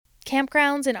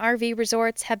Campgrounds and RV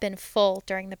resorts have been full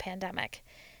during the pandemic,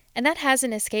 and that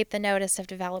hasn't escaped the notice of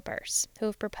developers who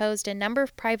have proposed a number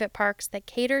of private parks that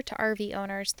cater to RV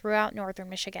owners throughout northern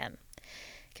Michigan.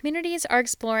 Communities are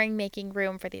exploring making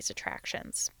room for these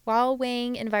attractions while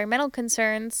weighing environmental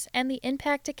concerns and the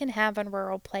impact it can have on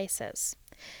rural places.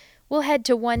 We'll head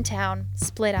to one town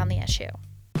split on the issue.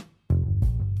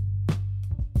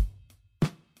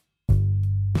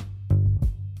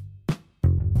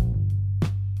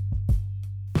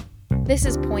 This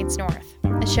is Points North,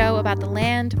 a show about the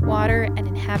land, water, and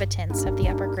inhabitants of the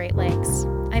Upper Great Lakes.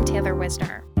 I'm Taylor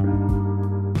Wisner.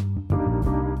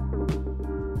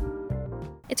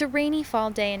 It's a rainy fall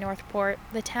day in Northport,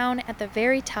 the town at the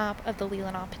very top of the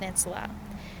Leelanau Peninsula.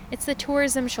 It's the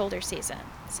tourism shoulder season,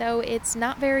 so it's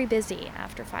not very busy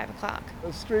after 5 o'clock.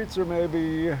 The streets are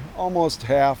maybe almost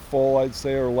half full, I'd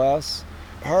say, or less.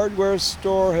 Hardware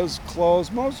store has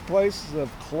closed. Most places have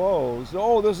closed.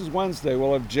 Oh, this is Wednesday.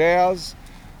 We'll have jazz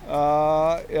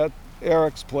at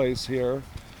Eric's place here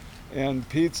and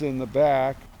pizza in the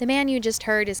back. The man you just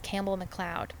heard is Campbell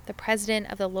McLeod, the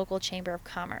president of the local Chamber of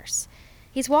Commerce.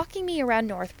 He's walking me around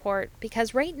Northport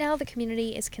because right now the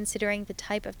community is considering the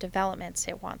type of developments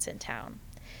it wants in town.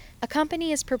 A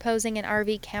company is proposing an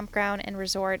RV campground and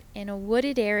resort in a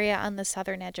wooded area on the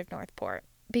southern edge of Northport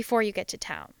before you get to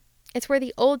town. It's where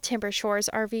the old Timber Shores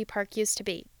RV park used to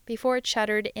be before it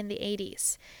shuttered in the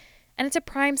 80s. And it's a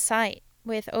prime site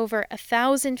with over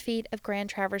 1,000 feet of Grand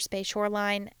Traverse Bay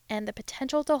shoreline and the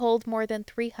potential to hold more than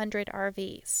 300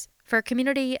 RVs. For a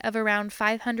community of around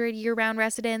 500 year-round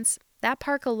residents, that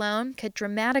park alone could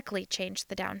dramatically change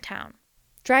the downtown.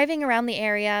 Driving around the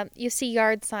area, you see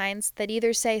yard signs that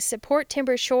either say support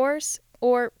Timber Shores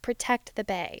or protect the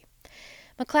bay.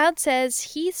 McLeod says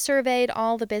he surveyed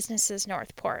all the businesses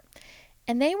Northport,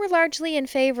 and they were largely in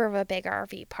favor of a big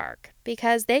RV park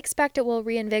because they expect it will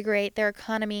reinvigorate their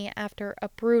economy after a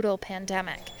brutal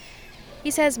pandemic.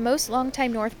 He says most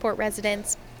longtime Northport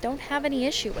residents don't have any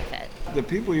issue with it. The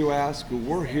people you ask who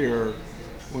were here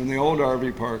when the old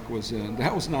RV park was in,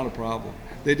 that was not a problem.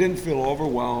 They didn't feel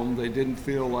overwhelmed. They didn't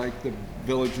feel like the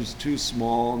village was too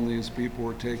small and these people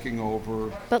were taking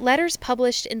over. But letters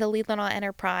published in the Leelanau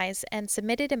Enterprise and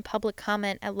submitted in public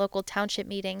comment at local township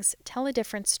meetings tell a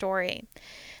different story.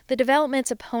 The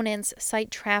development's opponents cite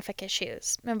traffic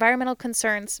issues, environmental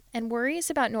concerns, and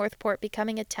worries about Northport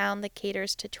becoming a town that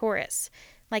caters to tourists,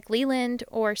 like Leland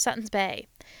or Sutton's Bay.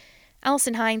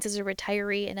 Allison Hines is a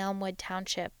retiree in Elmwood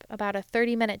Township, about a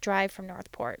 30-minute drive from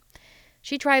Northport.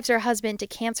 She drives her husband to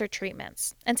cancer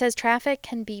treatments and says traffic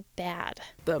can be bad.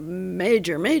 The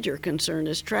major concern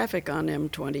is traffic on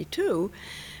M22,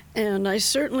 and I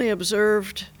certainly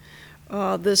observed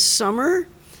this summer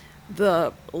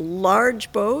the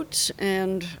large boats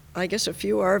and I guess a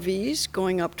few RVs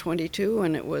going up 22,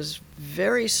 and it was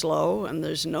very slow, and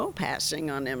there's no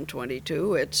passing on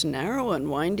M22. It's narrow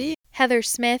and windy. Heather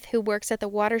Smith, who works at the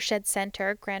Watershed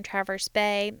Center, Grand Traverse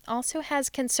Bay, also has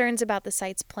concerns about the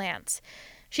site's plans.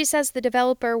 She says the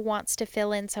developer wants to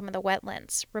fill in some of the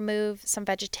wetlands, remove some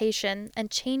vegetation, and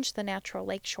change the natural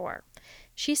lakeshore.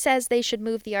 She says they should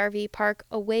move the RV park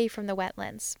away from the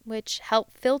wetlands, which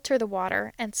help filter the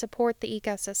water and support the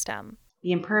ecosystem.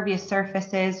 The impervious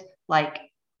surfaces like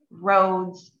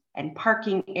roads and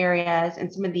parking areas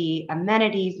and some of the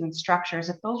amenities and structures,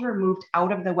 if those were moved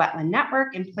out of the wetland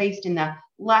network and placed in the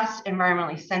less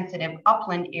environmentally sensitive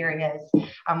upland areas,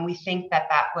 we think that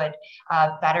would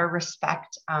better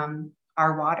respect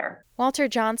our water. Walter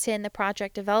Johnson, the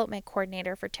project development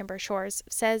coordinator for Timber Shores,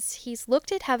 says he's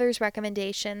looked at Heather's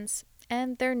recommendations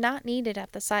and they're not needed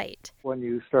at the site. When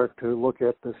you start to look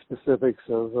at the specifics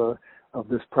of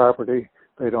this property,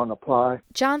 they don't apply.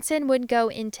 Johnson wouldn't go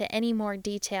into any more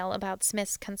detail about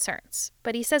Smith's concerns,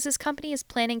 but he says his company is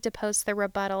planning to post their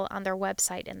rebuttal on their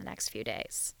website in the next few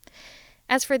days.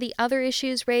 As for the other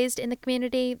issues raised in the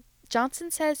community, Johnson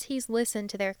says he's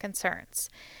listened to their concerns.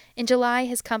 In July,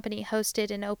 his company hosted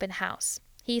an open house.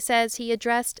 He says he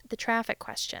addressed the traffic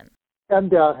question.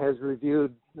 MDOT has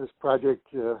reviewed this project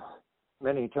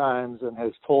many times and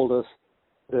has told us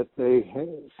that they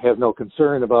have no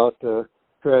concern about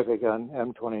traffic on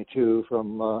M22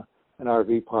 from an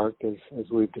RV park as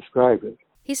we've described it.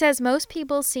 He says most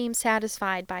people seem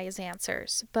satisfied by his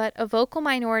answers, but a vocal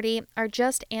minority are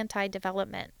just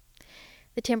anti-development.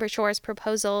 The Timber Shores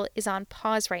proposal is on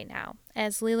pause right now,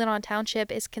 as Leelanau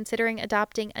Township is considering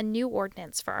adopting a new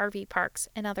ordinance for RV parks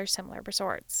and other similar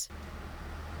resorts.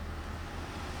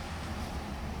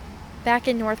 Back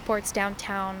in Northport's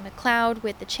downtown, McLeod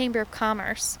with the Chamber of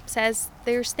Commerce says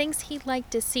there's things he'd like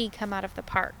to see come out of the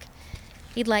park.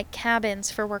 He'd like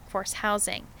cabins for workforce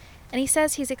housing, and he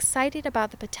says he's excited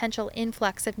about the potential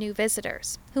influx of new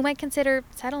visitors who might consider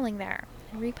settling there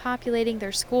and repopulating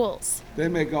their schools. They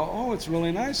may go, oh, it's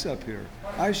really nice up here.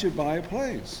 I should buy a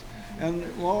place. And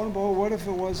lo and behold, what if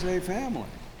it was a family?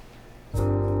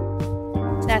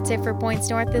 That's it for Points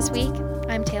North this week.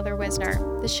 I'm Taylor Wisner.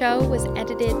 The show was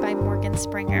edited by Morgan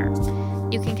Springer.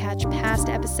 You can catch past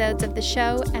episodes of the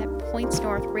show at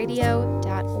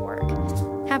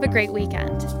pointsnorthradio.org. Have a great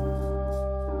weekend.